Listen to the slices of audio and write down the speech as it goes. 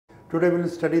Today we will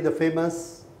study the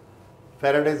famous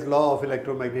Faraday's law of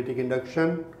electromagnetic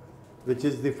induction, which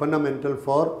is the fundamental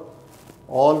for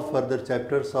all further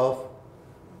chapters of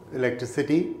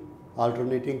electricity,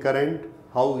 alternating current,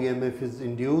 how EMF is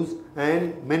induced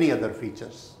and many other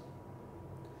features.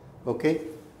 Okay.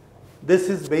 This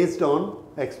is based on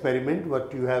experiment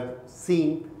what you have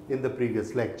seen in the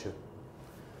previous lecture.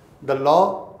 The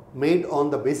law made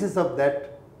on the basis of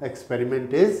that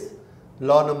experiment is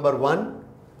law number 1,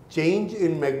 change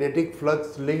in magnetic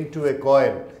flux linked to a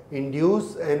coil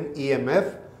induce an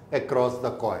EMF across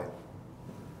the coil.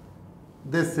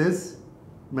 This is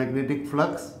magnetic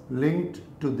flux linked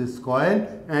to this coil,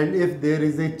 and if there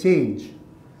is a change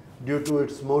due to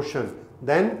its motion,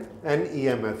 then an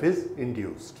EMF is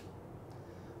induced.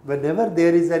 Whenever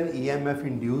there is an EMF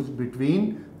induced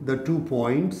between the 2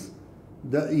 points,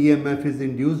 the EMF is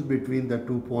induced between the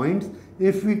 2 points.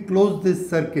 If we close this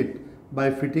circuit by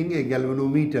fitting a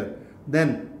galvanometer,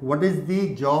 then what is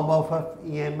the job of an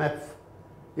EMF?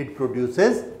 It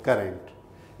produces current.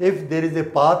 If there is a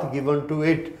path given to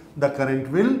it, the current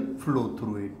will flow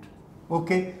through it.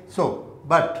 Okay. So,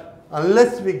 but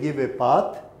unless we give a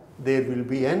path, there will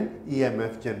be an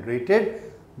EMF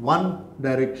generated. One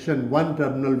direction, one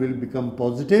terminal will become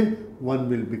positive, one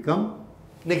will become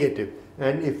negative,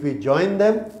 and if we join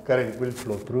them, current will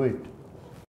flow through it.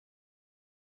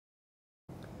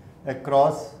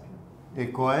 Across a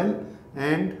coil,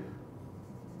 and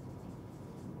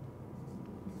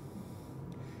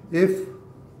if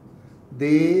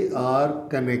they are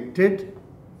connected,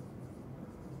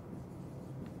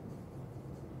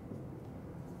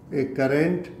 a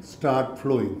current start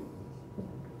flowing.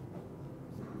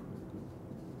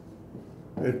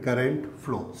 A current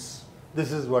flows.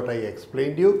 This is what I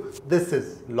explained you. This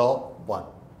is law 1.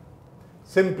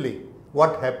 Simply,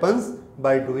 what happens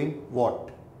by doing what?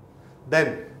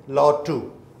 Then law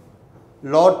 2.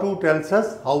 Law 2 tells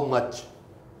us how much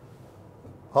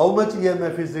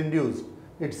EMF is induced.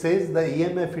 It says the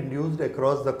EMF induced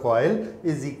across the coil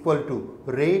is equal to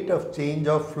rate of change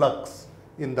of flux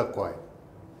in the coil.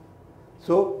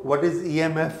 So, what is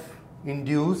EMF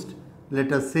induced?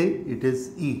 Let us say it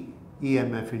is E.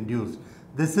 EMF induced.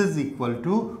 This is equal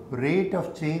to rate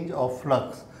of change of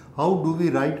flux. How do we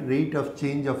write rate of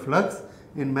change of flux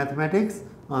in mathematics?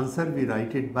 Answer, we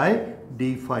write it by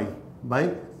d phi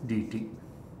by dt.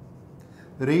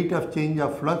 Rate of change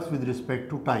of flux with respect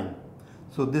to time.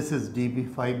 So, this is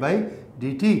dB phi by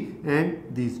dt, and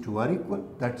these two are equal.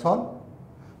 That's all.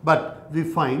 But we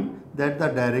find that the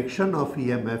direction of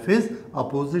EMF is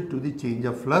opposite to the change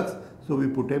of flux. So, we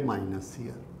put a minus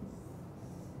here.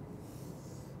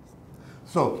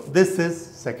 So, this is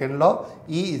second law,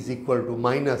 E is equal to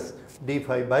minus d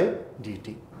phi by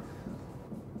dt.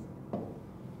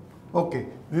 Okay,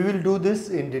 we will do this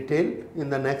in detail in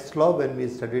the next law when we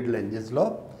studied Lenge's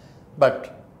law,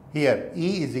 but here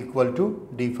E is equal to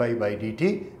d phi by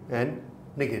dt and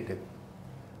negative.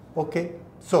 Okay,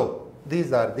 so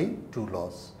these are the two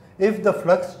laws. If the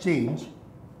flux change,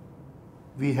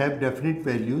 we have definite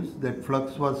values that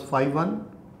flux was phi 1.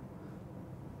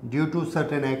 Due to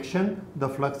certain action, the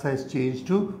flux has changed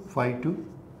to phi 2,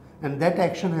 and that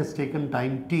action has taken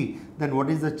time t. Then what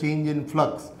is the change in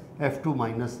flux? F2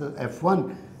 minus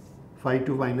F1, phi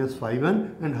 2 minus phi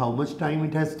 1, and how much time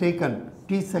it has taken?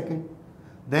 T second.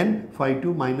 Then phi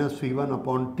 2 minus phi 1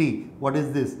 upon t. What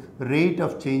is this? Rate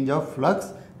of change of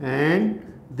flux, and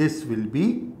this will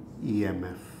be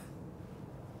EMF.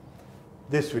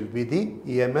 This will be the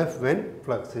EMF when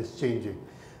flux is changing.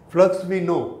 Flux we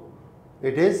know.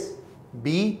 It is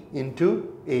B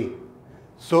into A.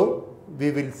 So,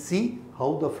 we will see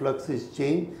how the flux is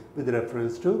changed with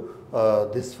reference to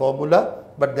this formula,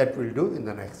 but that we will do in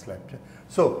the next lecture.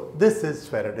 So, this is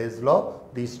Faraday's law,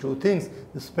 these two things,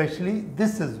 especially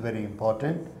this is very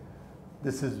important.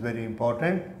 This is very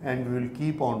important, and we will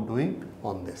keep on doing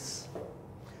on this.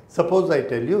 Suppose I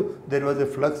tell you there was a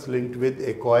flux linked with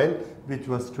a coil which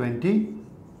was 20.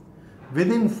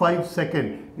 Within 5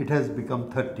 seconds, it has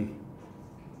become 30.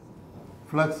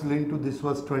 Flux linked to this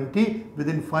was 20,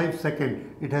 within 5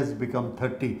 seconds it has become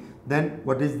 30. Then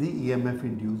what is the EMF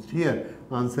induced here?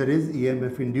 Answer is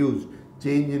EMF induced,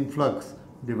 change in flux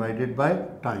divided by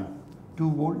time,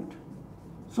 2 volt.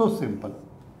 So simple.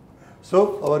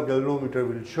 So our galvanometer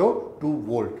will show 2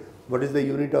 volt. What is the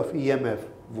unit of EMF?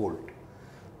 Volt.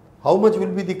 How much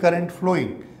will be the current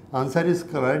flowing? Answer is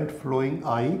current flowing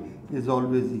I is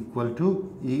always equal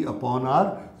to E upon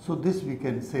R. So this we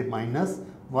can say minus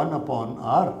 1 upon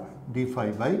R d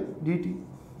phi by dt.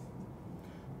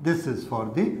 This is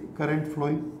for the current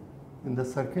flowing in the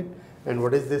circuit, And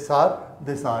what is this R?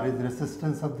 This R is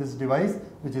resistance of this device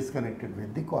which is connected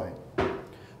with the coil.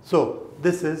 So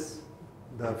this is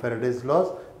the Faraday's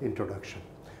law's introduction.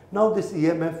 Now this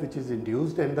EMF which is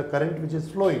induced and the current which is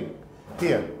flowing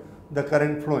here, the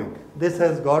current flowing, this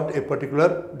has got a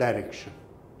particular direction.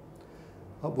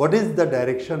 What is the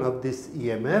direction of this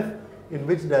EMF? In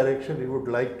which direction you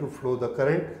would like to flow the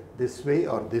current, this way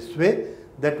or this way?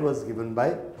 That was given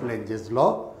by Lenge's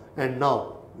law. And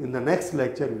now in the next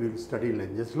lecture we will study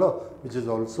Lenge's law, which is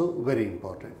also very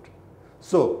important.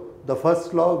 So the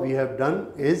first law we have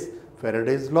done is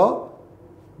Faraday's law.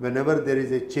 Whenever there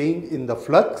is a change in the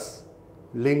flux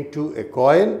linked to a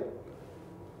coil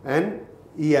and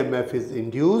EMF is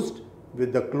induced,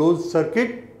 with the closed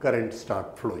circuit current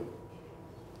start flowing.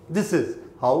 This is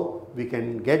how we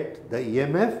can get the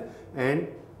EMF and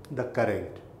the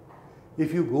current.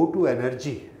 If you go to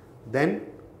energy, then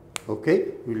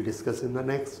okay, we will discuss in the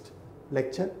next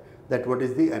lecture that what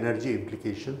is the energy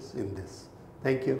implications in this. Thank you.